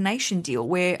coordination deal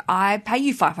where I pay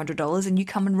you $500 and you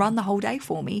come and run the whole day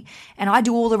for me, and I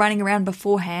do all the running around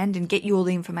beforehand and get you all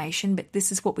the information, but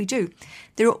this is what we do.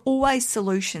 There are always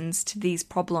solutions to these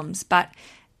problems, but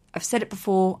I've said it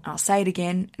before, and I'll say it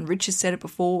again, and Rich has said it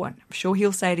before, and I'm sure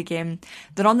he'll say it again,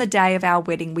 that on the day of our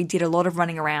wedding, we did a lot of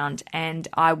running around, and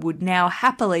I would now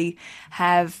happily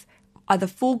have either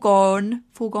foregoed?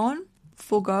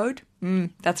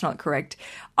 That's not correct.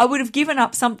 I would have given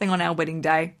up something on our wedding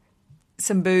day,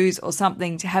 some booze or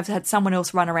something, to have had someone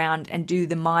else run around and do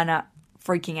the minor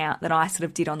freaking out that I sort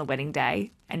of did on the wedding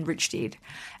day, and Rich did.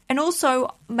 And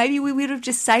also, maybe we would have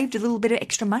just saved a little bit of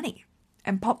extra money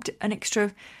and popped an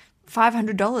extra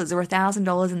 $500 or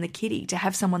 $1,000 in the kitty to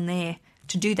have someone there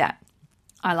to do that.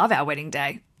 I love our wedding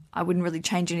day. I wouldn't really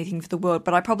change anything for the world,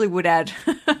 but I probably would add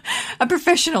a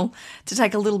professional to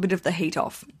take a little bit of the heat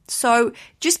off. So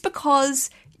just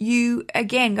because you,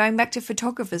 again, going back to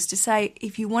photographers, to say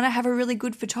if you want to have a really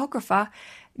good photographer,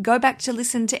 go back to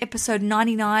listen to episode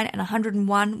 99 and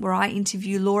 101 where I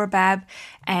interview Laura Babb,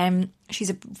 and she's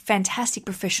a fantastic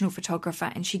professional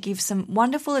photographer, and she gives some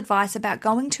wonderful advice about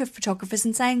going to photographers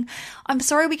and saying, I'm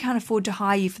sorry we can't afford to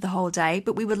hire you for the whole day,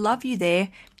 but we would love you there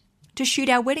to shoot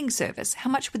our wedding service. How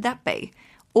much would that be?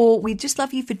 Or we'd just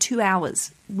love you for 2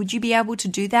 hours. Would you be able to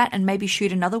do that and maybe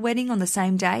shoot another wedding on the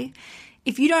same day?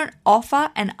 If you don't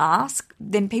offer and ask,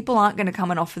 then people aren't going to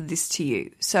come and offer this to you.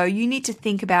 So you need to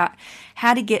think about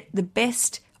how to get the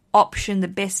best option, the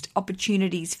best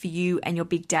opportunities for you and your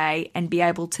big day, and be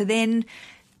able to then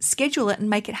schedule it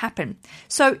and make it happen.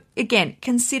 So again,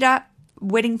 consider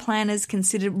wedding planners,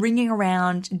 consider ringing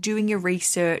around, doing your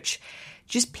research,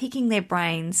 just picking their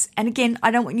brains. And again, I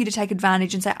don't want you to take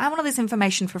advantage and say, I want all this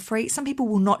information for free. Some people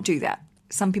will not do that.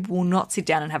 Some people will not sit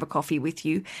down and have a coffee with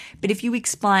you. But if you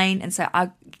explain and say,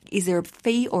 is there a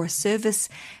fee or a service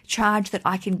charge that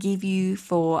I can give you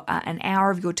for an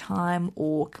hour of your time?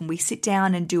 Or can we sit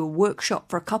down and do a workshop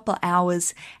for a couple of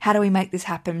hours? How do we make this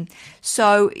happen?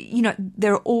 So,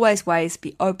 there are always ways to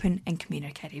be open and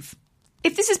communicative.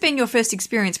 If this has been your first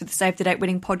experience with the Save the Date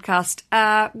Wedding podcast,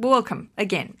 welcome.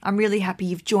 Again, I'm really happy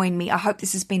you've joined me. I hope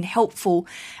this has been helpful.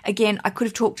 Again, I could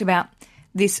have talked about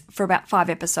this for about 5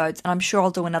 episodes, and I'm sure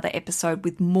I'll do another episode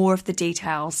with more of the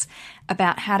details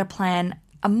about how to plan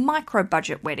a micro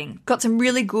budget wedding. Got some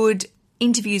really good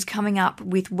interviews coming up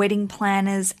with wedding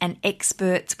planners and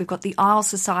experts. We've got the Isle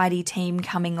Society team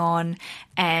coming on,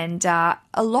 and a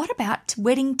lot about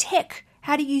wedding tech,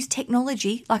 how to use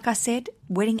technology, like I said,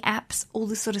 wedding apps, all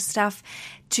this sort of stuff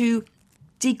to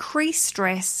decrease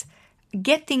stress,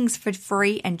 get things for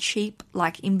free and cheap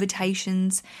like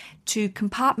invitations, to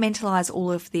compartmentalize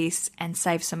all of this and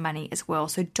save some money as well.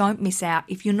 So don't miss out.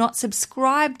 If you're not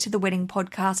subscribed to the Wedding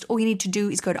Podcast, all you need to do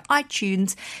is go to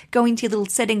iTunes, go into your little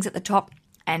settings at the top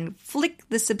and flick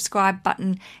the subscribe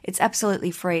button. It's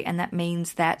absolutely free, and that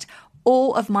means that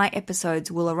all of my episodes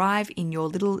will arrive in your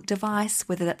little device,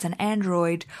 whether that's an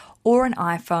Android or an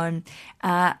iPhone,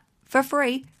 for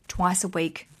free twice a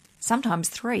week. Sometimes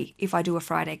 3 if I do a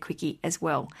Friday quickie as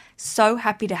well. So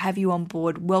happy to have you on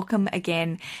board. Welcome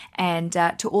again. And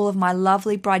to all of my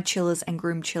lovely bride chillers and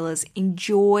groom chillers,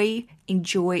 enjoy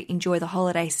the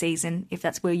holiday season if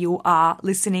that's where you are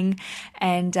listening.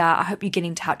 And I hope you get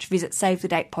in touch. Visit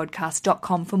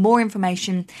SaveTheDatePodcast.com for more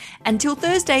information. Until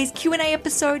Thursday's Q&A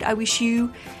episode, I wish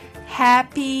you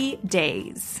happy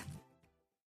days.